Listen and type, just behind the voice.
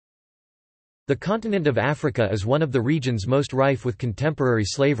The continent of Africa is one of the regions most rife with contemporary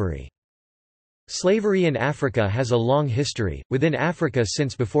slavery. Slavery in Africa has a long history, within Africa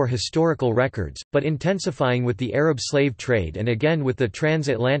since before historical records, but intensifying with the Arab slave trade and again with the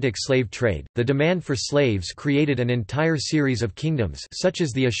transatlantic slave trade. The demand for slaves created an entire series of kingdoms, such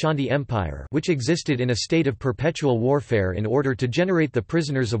as the Ashanti Empire, which existed in a state of perpetual warfare in order to generate the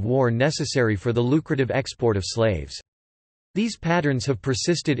prisoners of war necessary for the lucrative export of slaves. These patterns have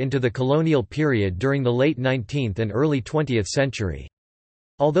persisted into the colonial period during the late 19th and early 20th century.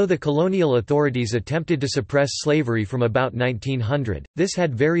 Although the colonial authorities attempted to suppress slavery from about 1900, this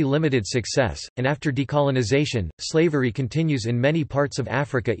had very limited success, and after decolonization, slavery continues in many parts of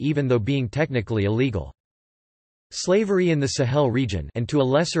Africa even though being technically illegal. Slavery in the Sahel region, and to a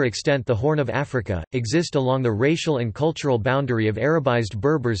lesser extent the Horn of Africa, exist along the racial and cultural boundary of Arabized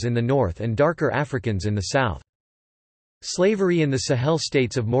Berbers in the north and darker Africans in the south. Slavery in the Sahel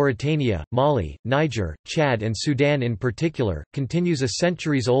states of Mauritania, Mali, Niger, Chad and Sudan in particular, continues a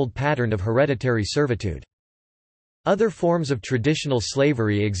centuries-old pattern of hereditary servitude. Other forms of traditional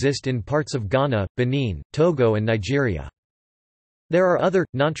slavery exist in parts of Ghana, Benin, Togo and Nigeria. There are other,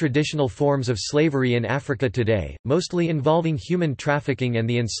 non-traditional forms of slavery in Africa today, mostly involving human trafficking and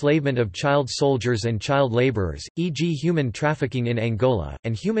the enslavement of child soldiers and child laborers, e.g. human trafficking in Angola,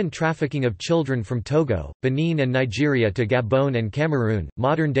 and human trafficking of children from Togo, Benin and Nigeria to Gabon and Cameroon.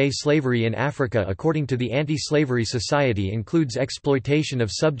 Modern-day slavery in Africa according to the Anti-Slavery Society includes exploitation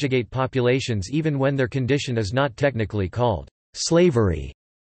of subjugate populations even when their condition is not technically called slavery.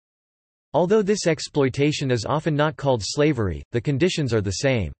 Although this exploitation is often not called slavery, the conditions are the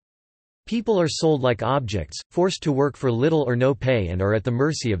same. People are sold like objects, forced to work for little or no pay and are at the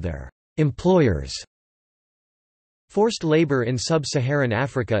mercy of their employers. Forced labor in sub-Saharan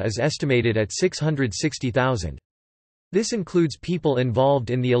Africa is estimated at 660,000. This includes people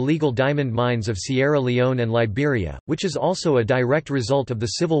involved in the illegal diamond mines of Sierra Leone and Liberia, which is also a direct result of the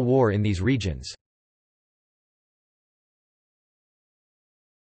civil war in these regions.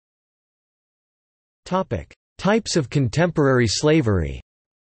 Types of contemporary slavery.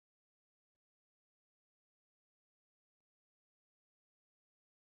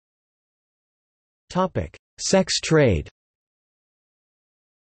 Sex trade.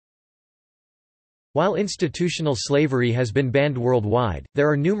 While institutional slavery has been banned worldwide, there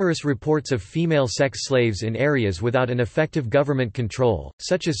are numerous reports of female sex slaves in areas without an effective government control,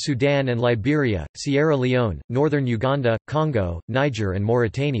 such as Sudan and Liberia, Sierra Leone, northern Uganda, Congo, Niger and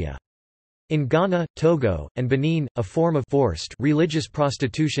Mauritania. In Ghana, Togo, and Benin, a form of forced religious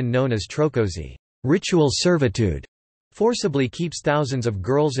prostitution known as trokosi, ritual servitude, forcibly keeps thousands of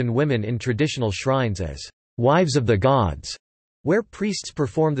girls and women in traditional shrines as wives of the gods, where priests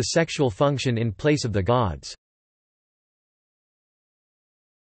perform the sexual function in place of the gods.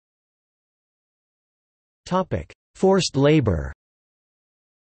 Forced labor.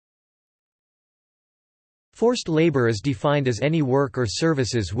 Forced labor is defined as any work or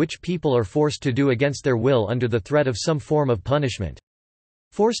services which people are forced to do against their will under the threat of some form of punishment.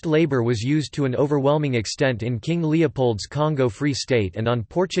 Forced labor was used to an overwhelming extent in King Leopold's Congo Free State and on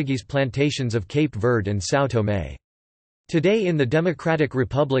Portuguese plantations of Cape Verde and São Tomé. Today in the Democratic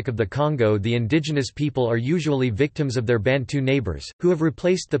Republic of the Congo, the indigenous people are usually victims of their Bantu neighbors, who have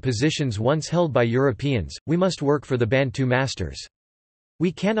replaced the positions once held by Europeans. We must work for the Bantu masters.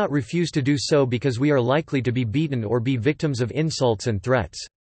 We cannot refuse to do so because we are likely to be beaten or be victims of insults and threats.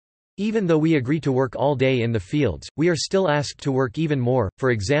 Even though we agree to work all day in the fields, we are still asked to work even more, for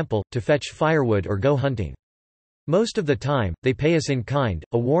example, to fetch firewood or go hunting. Most of the time, they pay us in kind,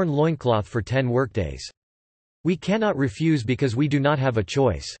 a worn loincloth for 10 workdays. We cannot refuse because we do not have a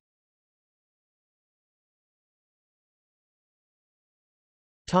choice.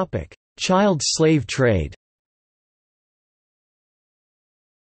 Child slave trade.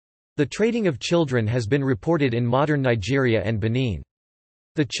 The trading of children has been reported in modern Nigeria and Benin.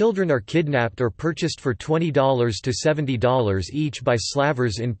 The children are kidnapped or purchased for $20 to $70 each by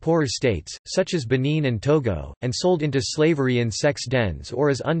slavers in poorer states, such as Benin and Togo, and sold into slavery in sex dens or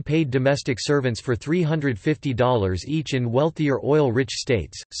as unpaid domestic servants for $350 each in wealthier oil-rich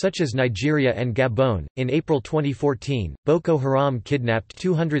states, such as Nigeria and Gabon. In April 2014, Boko Haram kidnapped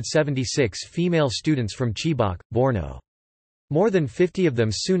 276 female students from Chibok, Borno. More than 50 of them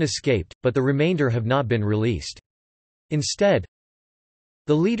soon escaped, but the remainder have not been released. Instead,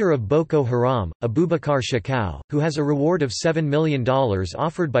 the leader of Boko Haram, Abubakar Shekau, who has a reward of $7 million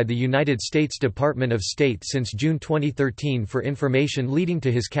offered by the United States Department of State since June 2013 for information leading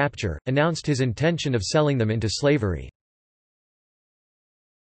to his capture, announced his intention of selling them into slavery.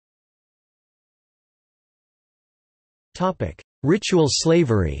 Ritual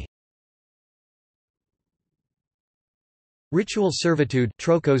slavery. Ritual servitude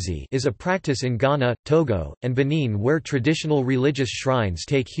is a practice in Ghana, Togo, and Benin where traditional religious shrines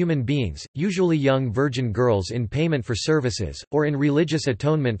take human beings, usually young virgin girls, in payment for services, or in religious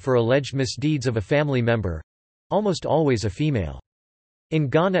atonement for alleged misdeeds of a family member—almost always a female. In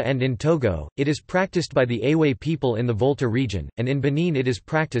Ghana and in Togo, it is practiced by the Ewe people in the Volta region, and in Benin it is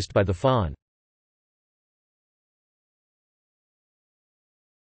practiced by the Fon.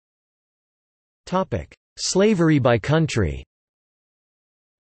 Slavery by country.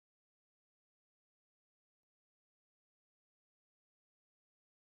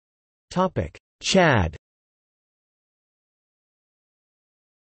 Chad.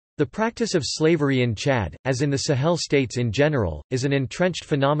 The practice of slavery in Chad, as in the Sahel states in general, is an entrenched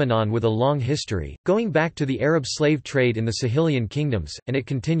phenomenon with a long history, going back to the Arab slave trade in the Sahelian kingdoms, and it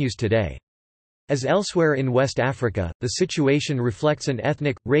continues today. As elsewhere in West Africa, the situation reflects an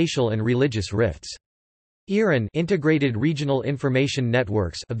ethnic, racial and religious rifts. IRIN Integrated Regional Information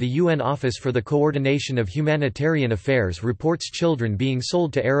Networks of the UN Office for the Coordination of Humanitarian Affairs reports children being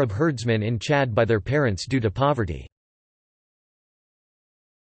sold to Arab herdsmen in Chad by their parents due to poverty.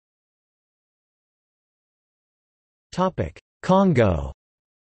 Congo.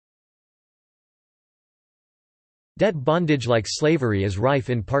 Debt bondage like slavery is rife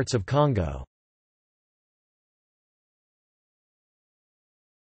in parts of Congo.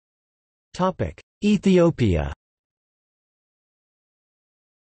 Ethiopia.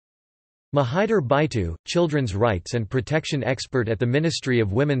 Mahidar Baitu, children's rights and protection expert at the Ministry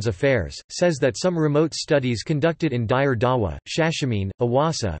of Women's Affairs, says that some remote studies conducted in Dire Dawa, Shashamene,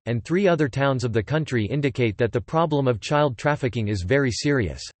 Awassa, and 3 other towns of the country indicate that the problem of child trafficking is very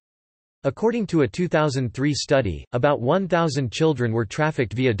serious. According to a 2003 study, about 1,000 children were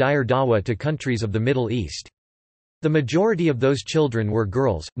trafficked via Dire Dawa to countries of the Middle East. The majority of those children were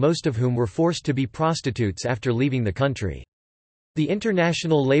girls, most of whom were forced to be prostitutes after leaving the country. The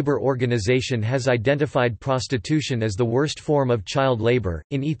International Labour Organization has identified prostitution as the worst form of child labor.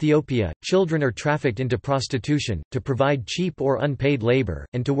 In Ethiopia, children are trafficked into prostitution, to provide cheap or unpaid labor,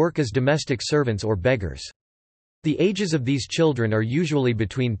 and to work as domestic servants or beggars. The ages of these children are usually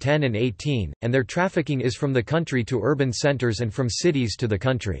between 10 and 18, and their trafficking is from the country to urban centers and from cities to the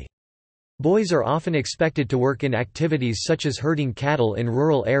country. Boys are often expected to work in activities such as herding cattle in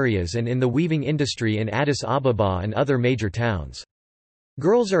rural areas and in the weaving industry in Addis Ababa and other major towns.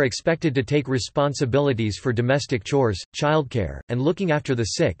 Girls are expected to take responsibilities for domestic chores, childcare, and looking after the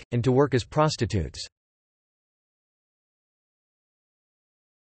sick, and to work as prostitutes.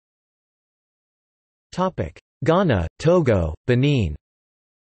 Ghana, Togo, Benin.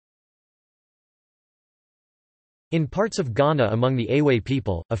 In parts of Ghana among the Ewe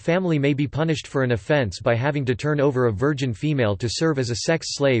people, a family may be punished for an offence by having to turn over a virgin female to serve as a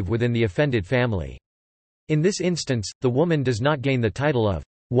sex slave within the offended family. In this instance, the woman does not gain the title of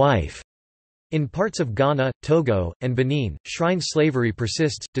wife. In parts of Ghana, Togo, and Benin, shrine slavery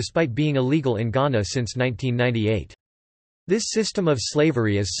persists, despite being illegal in Ghana since 1998. This system of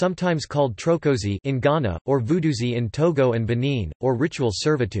slavery is sometimes called trokosi in Ghana, or vuduzi in Togo and Benin, or ritual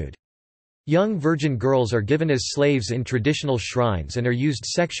servitude. Young virgin girls are given as slaves in traditional shrines and are used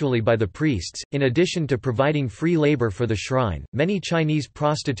sexually by the priests. In addition to providing free labor for the shrine, many Chinese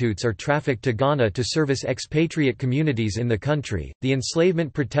prostitutes are trafficked to Ghana to service expatriate communities in the country. The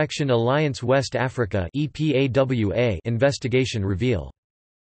Enslavement Protection Alliance West Africa (EPAWA) investigation reveal.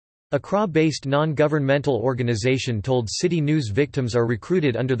 Accra-based non-governmental organization told City News victims are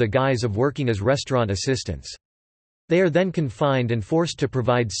recruited under the guise of working as restaurant assistants. They are then confined and forced to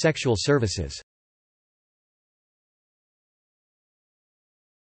provide sexual services.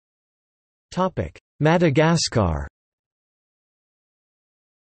 Madagascar.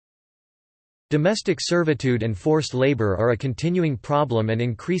 Domestic servitude and forced labor are a continuing problem and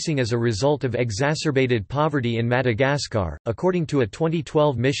increasing as a result of exacerbated poverty in Madagascar, according to a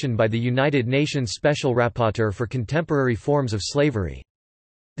 2012 mission by the United Nations Special Rapporteur for Contemporary Forms of Slavery.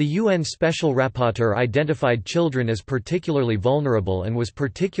 The UN Special Rapporteur identified children as particularly vulnerable and was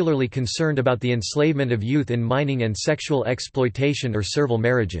particularly concerned about the enslavement of youth in mining and sexual exploitation or servile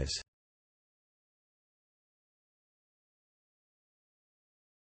marriages.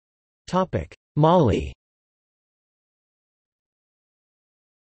 Mali.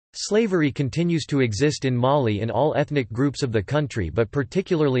 Slavery continues to exist in Mali in all ethnic groups of the country but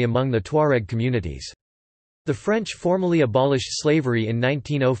particularly among the Tuareg communities. The French formally abolished slavery in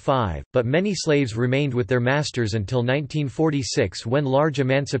 1905, but many slaves remained with their masters until 1946 when large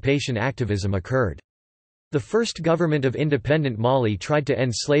emancipation activism occurred. The first government of independent Mali tried to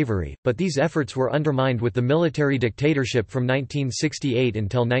end slavery, but these efforts were undermined with the military dictatorship from 1968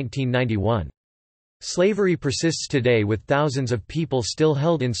 until 1991. Slavery persists today with thousands of people still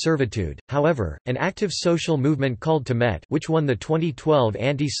held in servitude. However, an active social movement called Temet, which won the 2012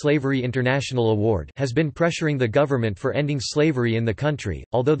 Anti-Slavery International Award, has been pressuring the government for ending slavery in the country.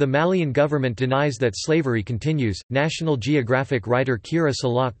 Although the Malian government denies that slavery continues, National Geographic writer Kira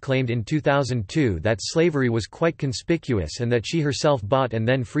Salak claimed in 2002 that slavery was quite conspicuous and that she herself bought and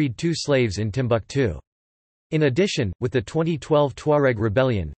then freed 2 slaves in Timbuktu. In addition, with the 2012 Tuareg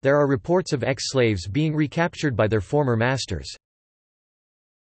rebellion, there are reports of ex-slaves being recaptured by their former masters.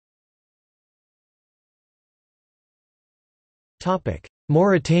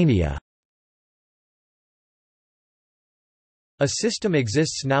 Mauritania. A system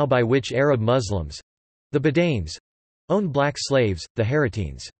exists now by which Arab Muslims—the Badanes—own black slaves, the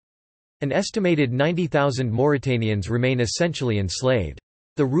Haratines. An estimated 90,000 Mauritanians remain essentially enslaved.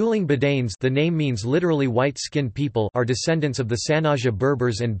 The ruling Badanes, the name means literally white-skinned people, are descendants of the Sanaja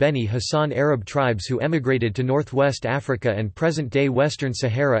Berbers and Beni Hassan Arab tribes who emigrated to northwest Africa and present-day Western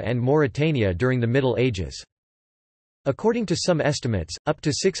Sahara and Mauritania during the Middle Ages. According to some estimates, up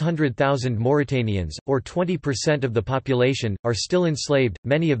to 600,000 Mauritanians, or 20% of the population, are still enslaved,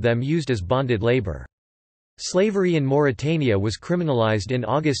 many of them used as bonded labor. Slavery in Mauritania was criminalized in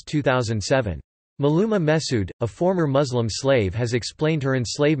August 2007. Maluma Messoud, a former Muslim slave, has explained her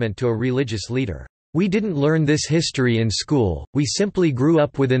enslavement to a religious leader. "We didn't learn this history in school, we simply grew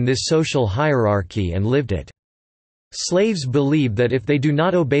up within this social hierarchy and lived it. Slaves believe that if they do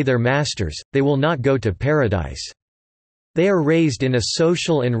not obey their masters, they will not go to paradise. They are raised in a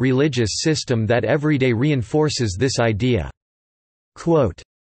social and religious system that every day reinforces this idea." Quote,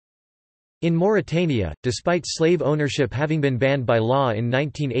 in Mauritania, despite slave ownership having been banned by law in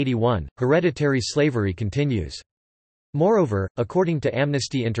 1981, hereditary slavery continues. Moreover, according to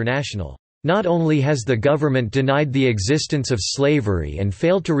Amnesty International, "Not only has the government denied the existence of slavery and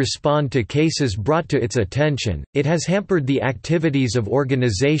failed to respond to cases brought to its attention, it has hampered the activities of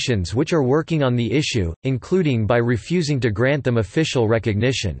organizations which are working on the issue, including by refusing to grant them official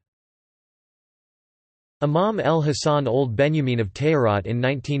recognition." Imam el-Hassan Old Benyamin of Tayarat in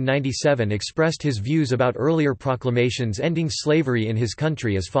 1997 expressed his views about earlier proclamations ending slavery in his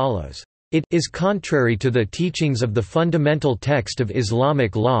country as follows, "It is contrary to the teachings of the fundamental text of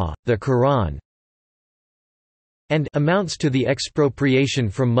Islamic law, the Quran, and amounts to the expropriation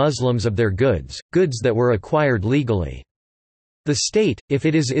from Muslims of their goods, goods that were acquired legally. The state, if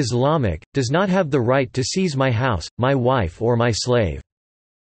it is Islamic, does not have the right to seize my house, my wife or my slave."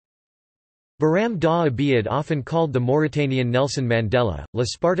 Baram da Abiad, often called the Mauritanian Nelson Mandela, Le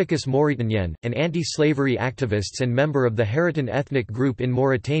Spartacus Mauritanien, an anti-slavery activist and member of the Haratin ethnic group in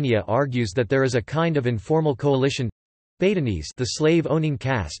Mauritania, argues that there is a kind of informal coalition—Badanese, the slave-owning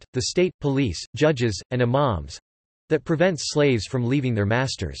caste, the state, police, judges, and imams—that prevents slaves from leaving their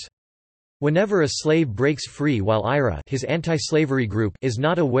masters. Whenever a slave breaks free while IRA, his anti-slavery group, is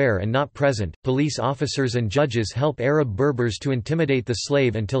not aware and not present, police officers and judges help Arab Berbers to intimidate the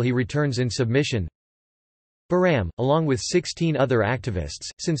slave until he returns in submission. Baram, along with 16 other activists,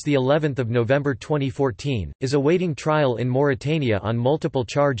 since the 11th of November 2014, is awaiting trial in Mauritania on multiple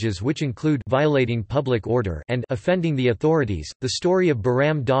charges which include violating public order and offending the authorities. The story of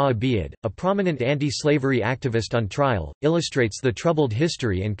Baram da Abiad, a prominent anti-slavery activist on trial, illustrates the troubled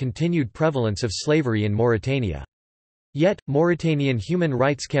history and continued prevalence of slavery in Mauritania. Yet, Mauritanian human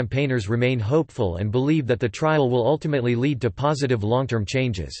rights campaigners remain hopeful and believe that the trial will ultimately lead to positive long-term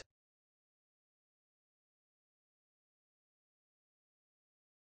changes.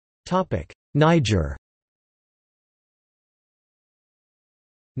 Niger.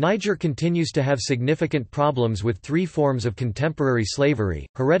 Niger continues to have significant problems with 3 forms of contemporary slavery: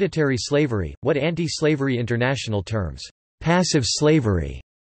 hereditary slavery, what Anti-Slavery International terms passive slavery,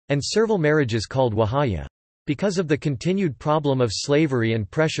 and servile marriages called wahaya. Because of the continued problem of slavery and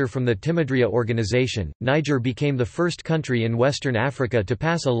pressure from the Timidria organization, Niger became the first country in Western Africa to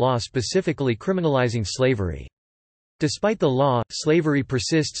pass a law specifically criminalizing slavery. Despite the law, slavery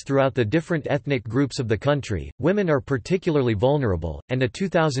persists throughout the different ethnic groups of the country. Women are particularly vulnerable, and a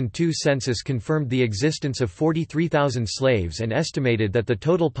 2002 census confirmed the existence of 43,000 slaves and estimated that the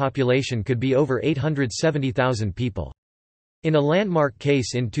total population could be over 870,000 people. In a landmark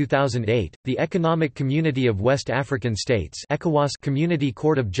case in 2008, the Economic Community of West African States (ECOWAS) Community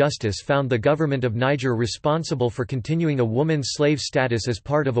Court of Justice found the government of Niger responsible for continuing a woman's slave status as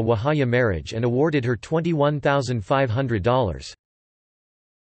part of a wahaya marriage and awarded her $21,500.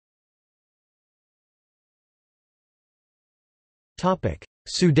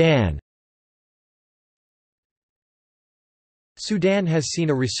 Sudan. Sudan has seen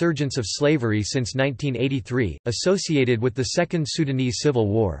a resurgence of slavery since 1983, associated with the Second Sudanese Civil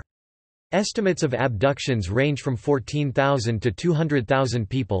War. Estimates of abductions range from 14,000 to 200,000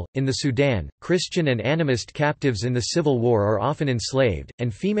 people. In the Sudan, Christian and animist captives in the civil war are often enslaved,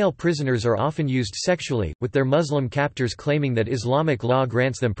 and female prisoners are often used sexually, with their Muslim captors claiming that Islamic law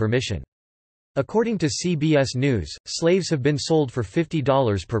grants them permission. According to CBS News, slaves have been sold for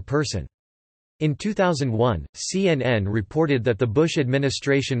 $50 per person. In 2001, CNN reported that the Bush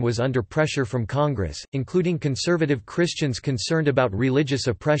administration was under pressure from Congress, including conservative Christians concerned about religious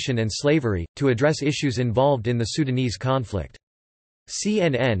oppression and slavery, to address issues involved in the Sudanese conflict.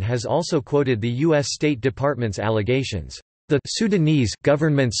 CNN has also quoted the U.S. State Department's allegations. The Sudanese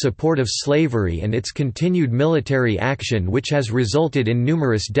government's support of slavery and its continued military action, which has resulted in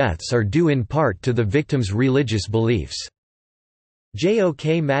numerous deaths, are due in part to the victims' religious beliefs.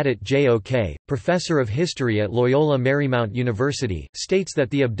 J.O.K. Madat J.O.K., professor of history at Loyola Marymount University, states that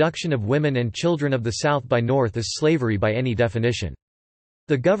the abduction of women and children of the South by North is slavery by any definition.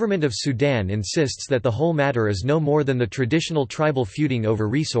 The government of Sudan insists that the whole matter is no more than the traditional tribal feuding over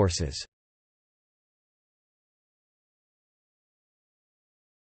resources.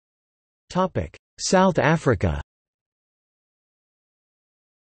 South Africa.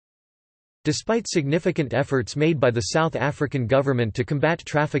 Despite significant efforts made by the South African government to combat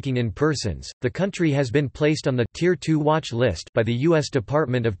trafficking in persons, the country has been placed on the Tier 2 watch list by the U.S.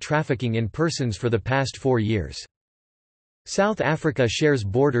 Department of Trafficking in Persons for the past 4 years. South Africa shares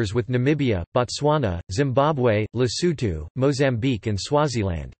borders with Namibia, Botswana, Zimbabwe, Lesotho, Mozambique and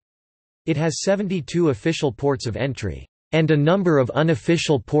Swaziland. It has 72 official ports of entry, and a number of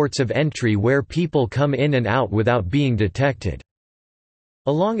unofficial ports of entry where people come in and out without being detected,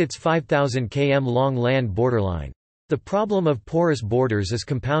 along its 5,000 km long land borderline. The problem of porous borders is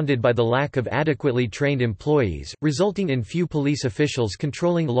compounded by the lack of adequately trained employees, resulting in few police officials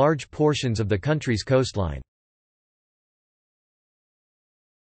controlling large portions of the country's coastline.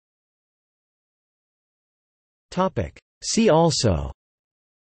 See also: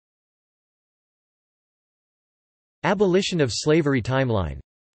 Abolition of slavery timeline,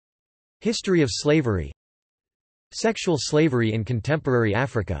 History of slavery, Sexual slavery in contemporary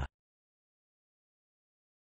Africa.